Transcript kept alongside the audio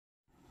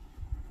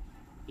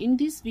In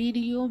this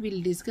video,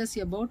 we'll discuss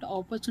about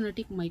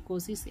opportunistic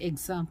mycosis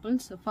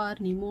examples for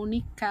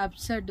pneumonia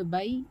captured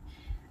by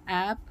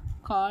app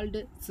called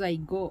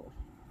Zygo.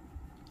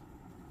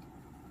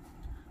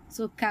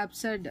 So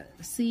captured,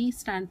 C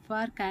stand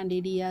for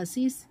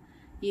Candidiasis,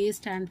 A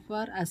stand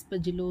for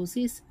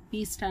Aspergillosis,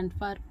 P stand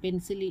for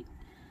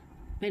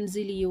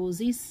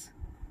Penicilliosis,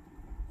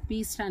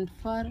 P stand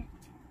for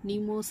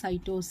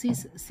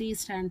Pneumocytosis, C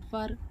stand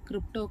for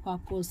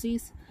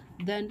Cryptococcosis,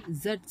 then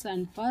Z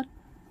stand for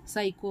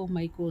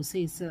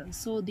Zygomycosis.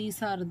 So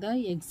these are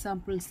the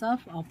examples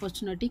of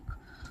opportunistic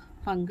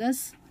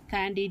fungus: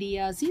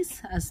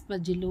 Candidiasis,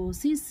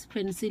 Aspergillosis,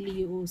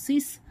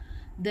 Penicilliosis,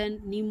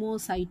 then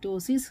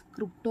Pneumocytosis,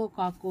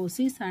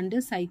 Cryptococcosis and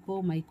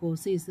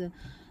Zygomycosis.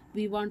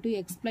 We want to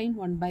explain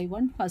one by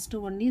one. First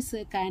one is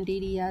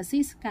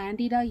Candidiasis.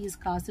 Candida is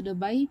caused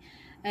by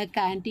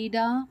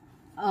Candida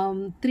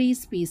 3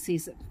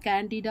 species: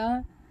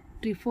 Candida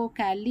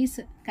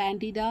triphocalis,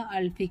 Candida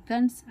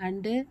albicans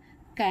and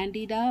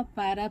Candida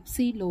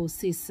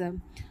parapsilosis.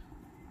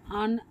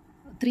 On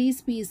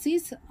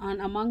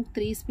among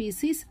three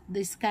species,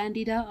 this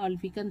Candida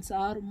albicans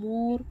are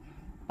more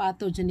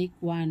pathogenic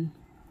one.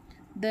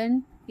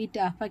 Then it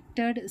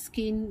affected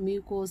skin,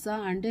 mucosa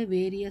and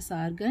various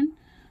organ.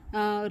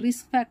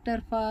 Risk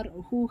factor for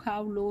who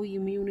have low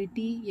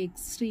immunity,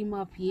 extreme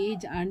of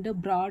age and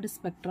broad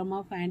spectrum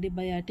of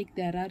antibiotic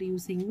they are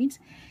using means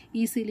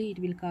easily it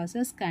will cause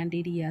us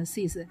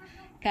candidiasis.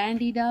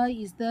 Candida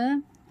is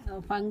the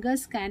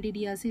fungus,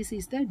 candidiasis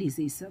is the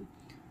disease.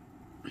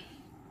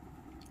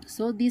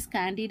 So this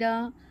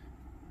Candida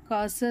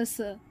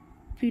causes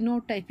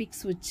phenotypic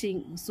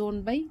switching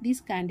zone by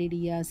this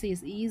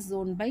Candidiasis, is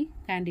zone by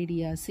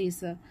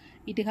Candidiasis.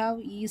 It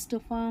have yeast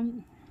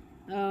form.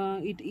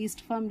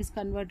 Yeast form is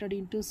converted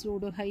into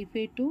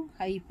pseudohyphae to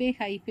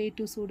hyphae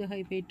to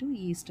pseudohyphae to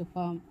yeast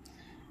form.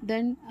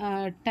 Then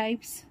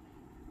types: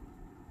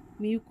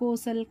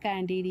 mucosal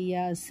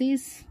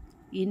candidiasis,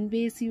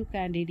 invasive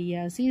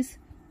candidiasis,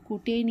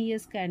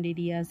 cutaneous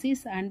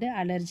candidiasis and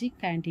allergic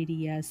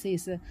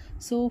candidiasis.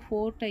 So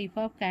 4 type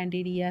of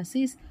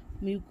candidiasis: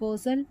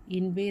 mucosal,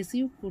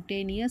 invasive,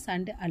 cutaneous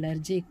and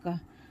allergic.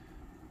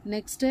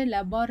 Next,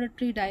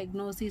 laboratory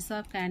diagnosis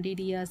of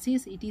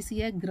candidiasis. It is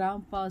a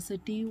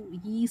gram-positive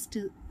yeast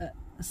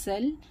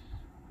cell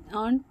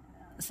on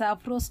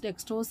saffrous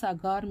dextrose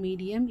agar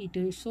medium. It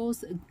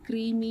shows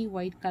creamy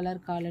white color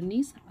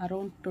colonies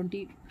around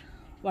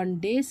 21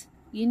 days.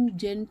 In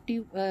germ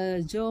tube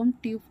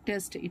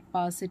test it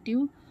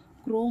positive.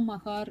 Chrome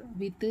agar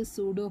with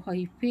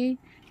pseudohyphae.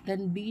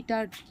 Then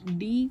beta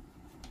D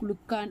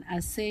glucan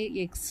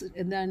assay,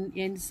 then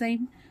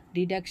enzyme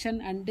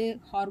detection and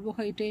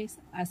carbohydrate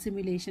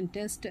assimilation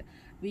test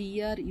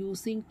we are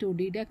using to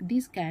detect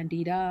this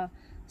Candida.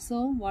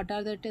 So what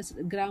are the tests?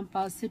 Gram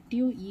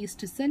positive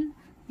yeast cell,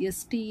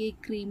 STA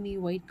creamy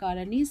white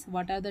colonies.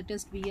 What are the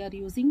tests we are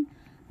using?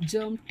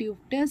 Germ tube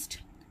test,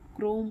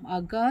 chrome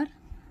agar,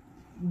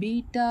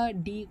 beta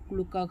D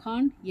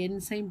glucagon,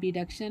 enzyme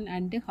detection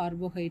and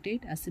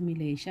carbohydrate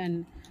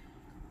assimilation.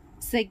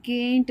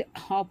 Second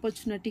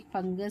opportunistic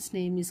fungus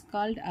name is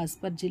called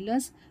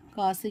Aspergillus,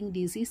 causing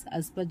disease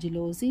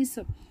Aspergillosis,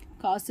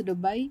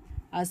 caused by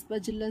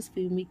Aspergillus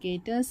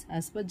fumigatus,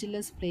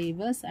 Aspergillus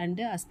flavus and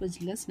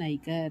Aspergillus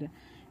niger.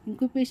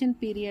 Incubation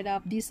period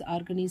of this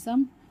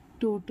organism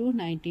 2 to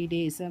 90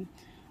 days.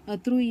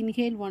 Through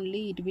inhale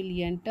only it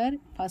will enter.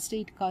 First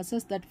it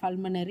causes that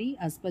pulmonary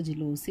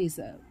Aspergillosis,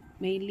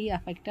 mainly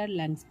affected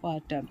lungs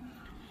part.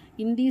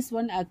 In this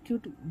one,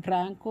 acute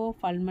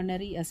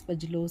bronchopulmonary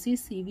aspergillosis,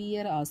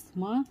 severe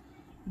asthma,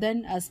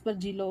 then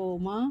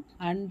aspergilloma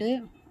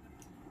and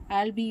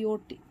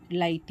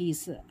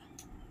alveolitis.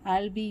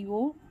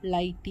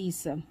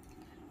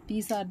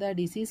 These are the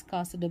disease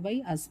caused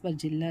by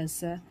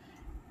aspergillus.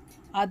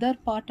 Other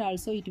part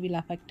also it will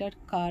affect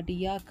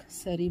cardiac,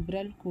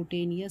 cerebral,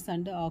 cutaneous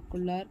and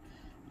ocular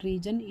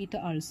region. It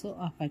also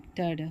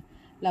affected.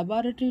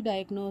 Laboratory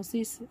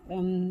diagnosis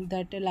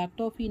that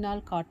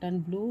lactophenol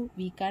cotton blue,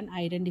 we can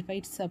identify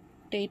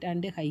substrate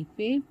and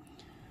hyphae.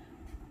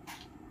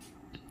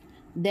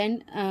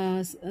 Then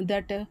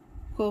that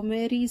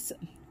Comoris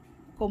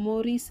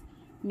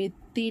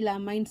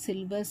methylamine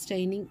silver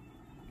staining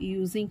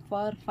using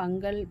for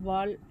fungal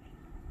wall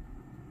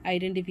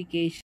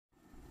identification.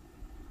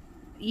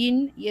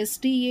 In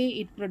STA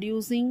it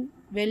producing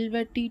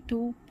velvety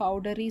to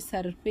powdery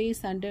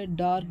surface and a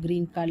dark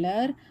green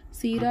color.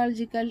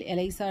 Serological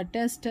ELISA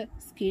test,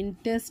 skin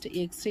test,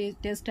 X-ray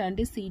test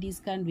and CD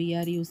scan we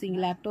are using.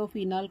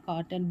 Lactophenol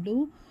cotton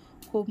blue,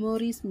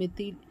 Comoris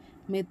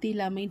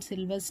methylamine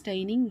silver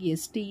staining,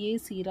 STA,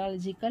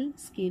 serological,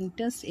 skin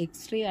test,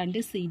 X-ray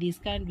and CD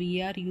scan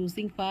we are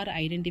using for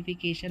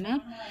identification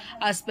of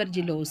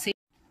aspergillosis.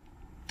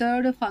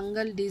 Third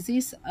fungal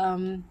disease,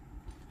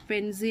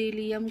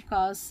 Penicillium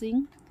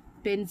causing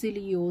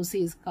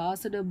Penicilliosis,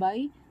 caused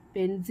by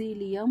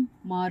Penicillium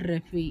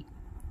marrefi.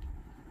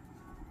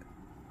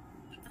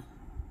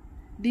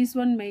 This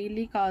one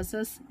mainly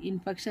causes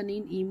infection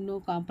in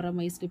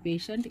immunocompromised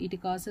patient.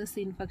 It causes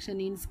infection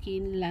in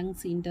skin,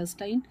 lungs,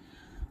 intestine.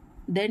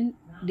 then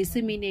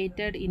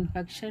disseminated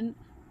infection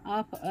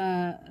of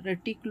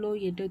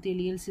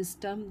reticuloendothelial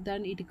system,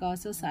 then it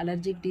causes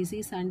allergic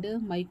disease and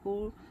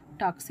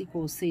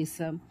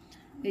mycotoxicosis.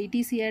 It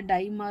is a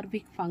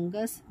dimorphic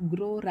fungus,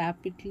 grow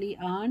rapidly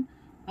on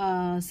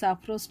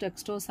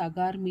Saprostextos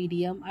agar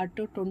medium at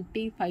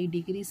 25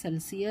 degrees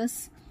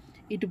Celsius.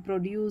 It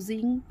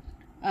producing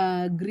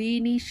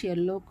greenish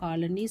yellow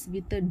colonies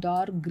with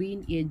dark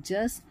green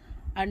edges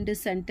and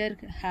center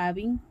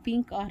having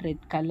pink or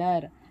red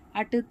color.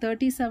 At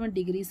 37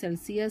 degrees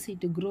Celsius,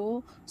 it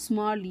grow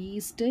small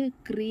yeast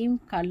cream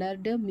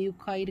colored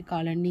mucoid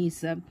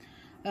colonies.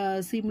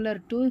 Similar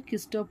to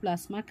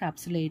Histoplasma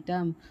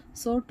capsulatum.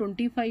 So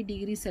 25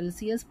 degrees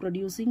Celsius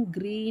producing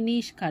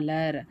greenish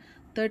color,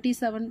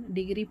 37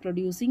 degree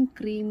producing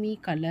creamy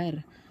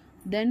color.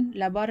 Then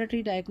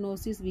laboratory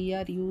diagnosis, we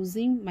are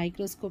using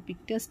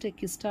microscopic test,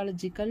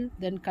 histological,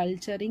 then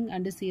culturing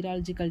and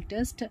serological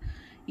test,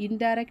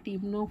 indirect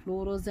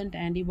immunofluorescent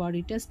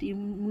antibody test,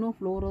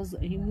 immunoplot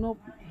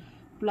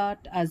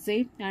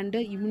assay and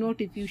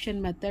immunodiffusion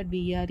method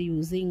we are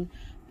using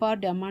for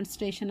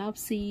demonstration of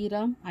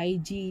serum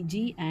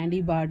IgG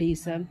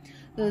antibodies. In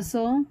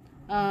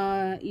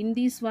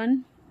this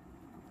one,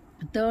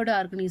 third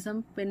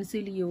organism,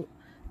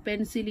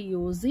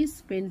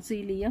 Penicilliosis,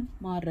 Penicillium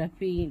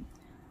marfrig.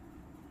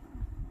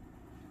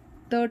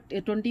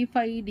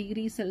 25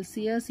 degrees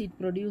Celsius it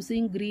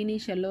producing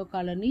greenish yellow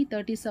colony,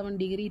 37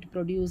 degree it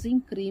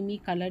producing creamy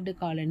colored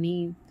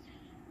colony.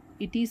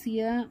 It is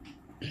a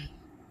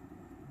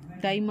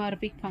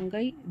dimorphic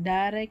fungi,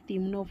 direct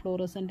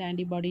immunofluorescent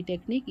antibody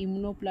technique,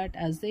 immunoplot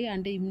assay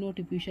and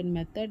immunodiffusion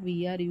method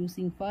we are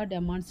using for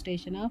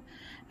demonstration of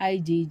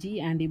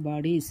IgG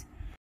antibodies.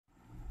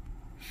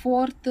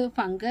 Fourth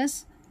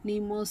fungus,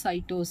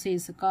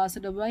 Pneumocytosis,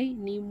 caused by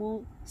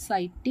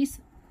Pneumocystis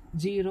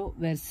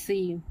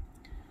giroversi.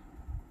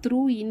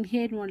 Through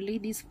inhale only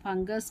this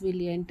fungus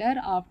will enter.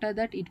 After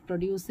that it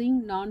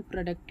producing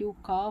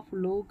non-productive cough,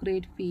 low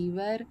grade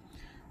fever,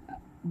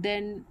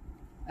 then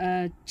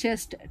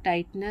chest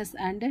tightness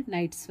and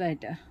night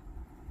sweat.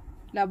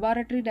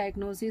 Laboratory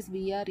diagnosis,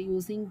 we are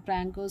using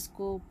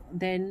bronchoscope,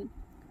 then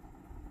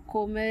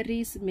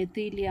Comeris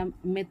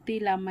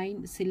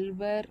methylamine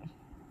silver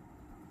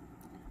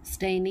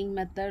staining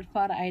method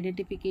for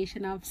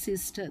identification of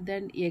cyst,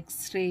 then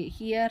X-ray.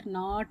 Here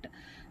not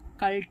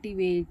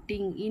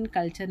cultivating in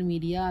culture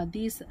media.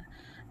 This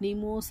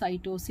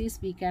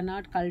Pneumocytosis we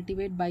cannot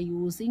cultivate by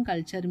using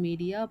culture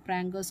media,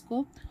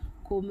 bronchoscope,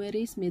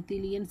 Comeris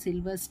methylene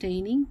silver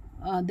staining,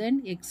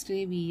 then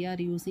X-ray we are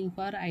using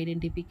for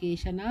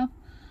identification of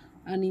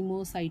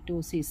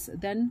Pneumocytosis.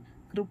 Then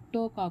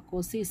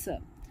Cryptococcosis,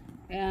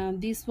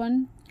 this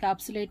one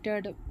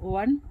capsulated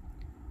one.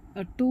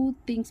 Two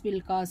things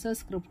will cause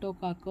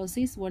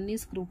Cryptococcosis. One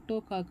is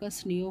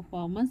Cryptococcus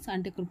neoformans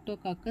and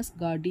Cryptococcus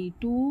gaudi.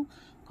 Two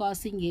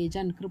causing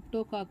agent,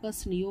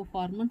 Cryptococcus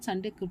neoformans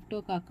and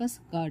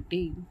Cryptococcus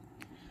gaudi.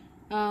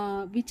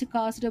 Which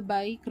caused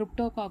by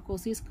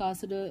Cryptococcosis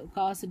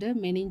caused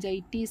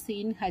meningitis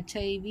in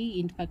HIV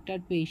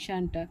infected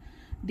patient.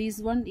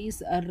 This one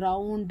is a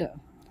round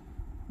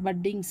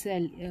budding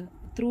cell.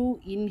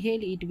 Through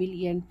inhale it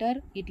will enter.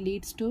 It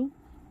leads to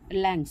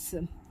lungs.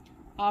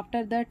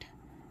 After that,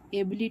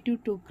 ability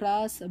to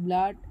cross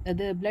the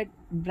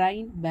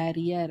blood-brain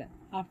barrier.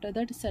 After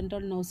that,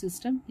 central nervous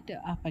system it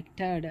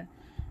affected.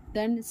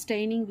 Then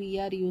staining we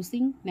are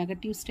using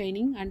negative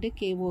staining and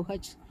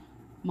KOH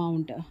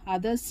mount.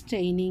 Other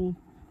staining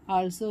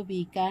also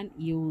we can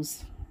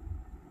use.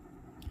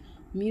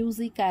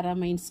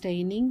 Musicaramine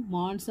staining,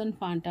 Monson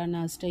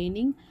Fontana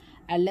staining,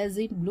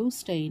 Allicin blue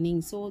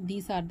staining. So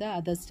these are the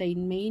other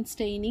stain. Main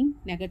staining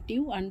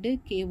negative and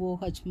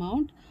KOH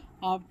mount.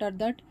 After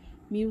that,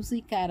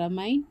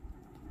 Musicaramine,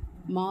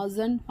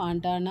 Monson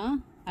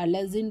Fontana,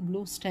 Allicin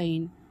blue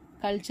stain.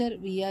 Culture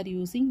we are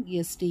using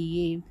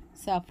STA,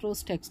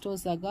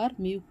 Saprostextos agar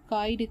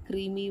mucoid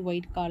creamy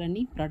white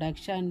colony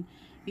production,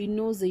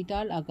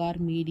 Inositol agar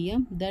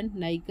medium, then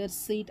Niger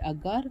seed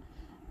agar,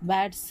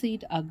 bad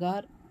seed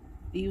agar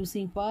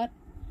using for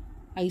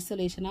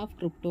isolation of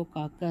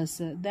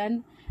Cryptococcus.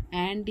 Then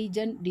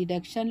antigen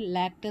detection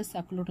lactase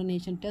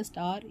agglutination test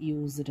are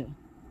used.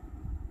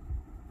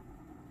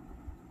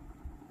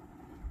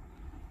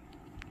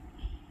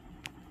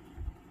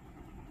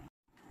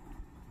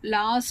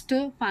 Last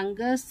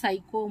fungus,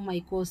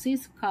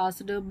 Zygomycosis,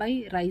 caused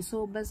by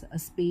Rhizobus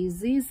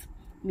species,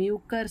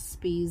 Mucor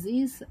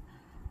species,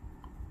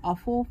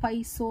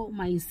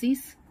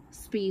 Opportunistic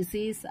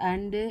species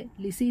and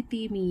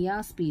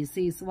Lysithemia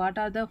species. What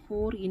are the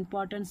four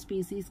important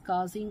species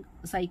causing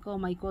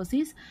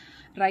Zygomycosis?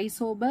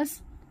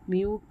 Rhizobus,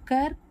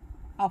 Mucor,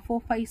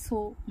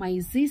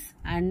 Opportunistic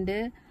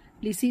and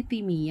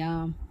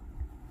Lysithemia.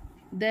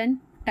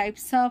 Then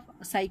types of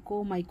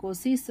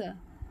Zygomycosis.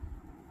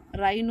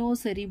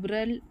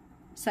 Rhinocerebral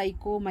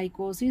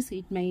Zygomycosis,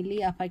 it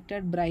mainly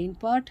affected brain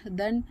part.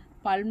 Then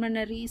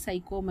pulmonary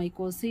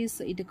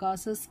Zygomycosis, it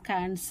causes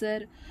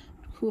cancer,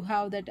 who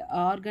have that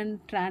organ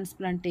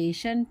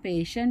transplantation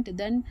patient.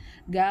 Then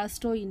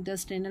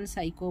gastrointestinal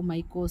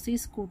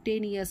zygomycosis,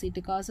 cutaneous,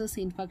 it causes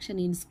infection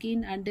in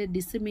skin and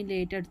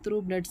disseminated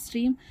through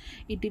bloodstream.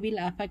 It will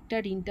affect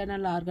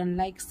internal organ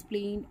like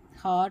spleen,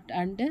 heart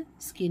and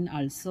skin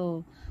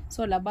also.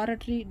 So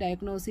laboratory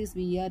diagnosis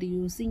we are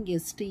using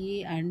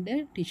STA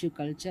and tissue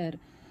culture.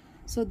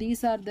 So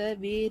these are the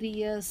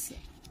various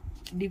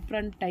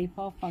different type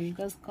of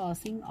fungus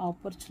causing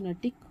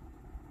opportunistic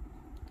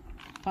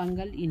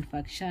fungal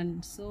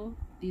infection. So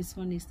this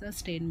one is the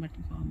statement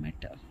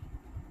format.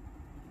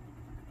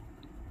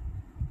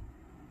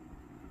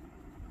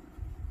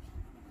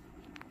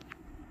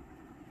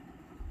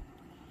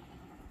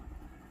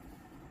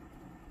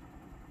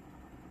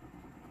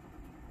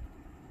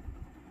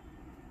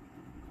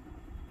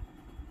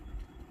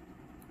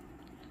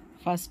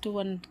 First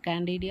one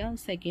Candida,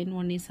 second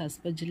one is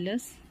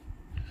Aspergillus,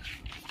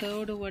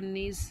 third one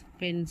is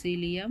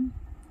Penicillium,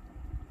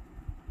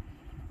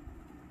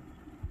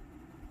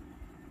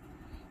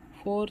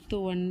 fourth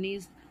one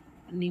is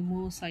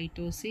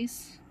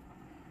Pneumocytosis,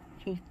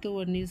 fifth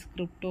one is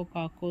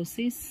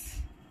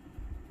Cryptococcosis,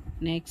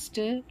 next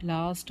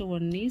last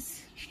one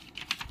is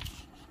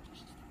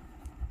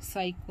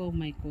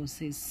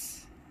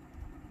Zygomycosis.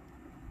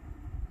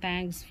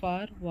 Thanks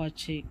for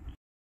watching.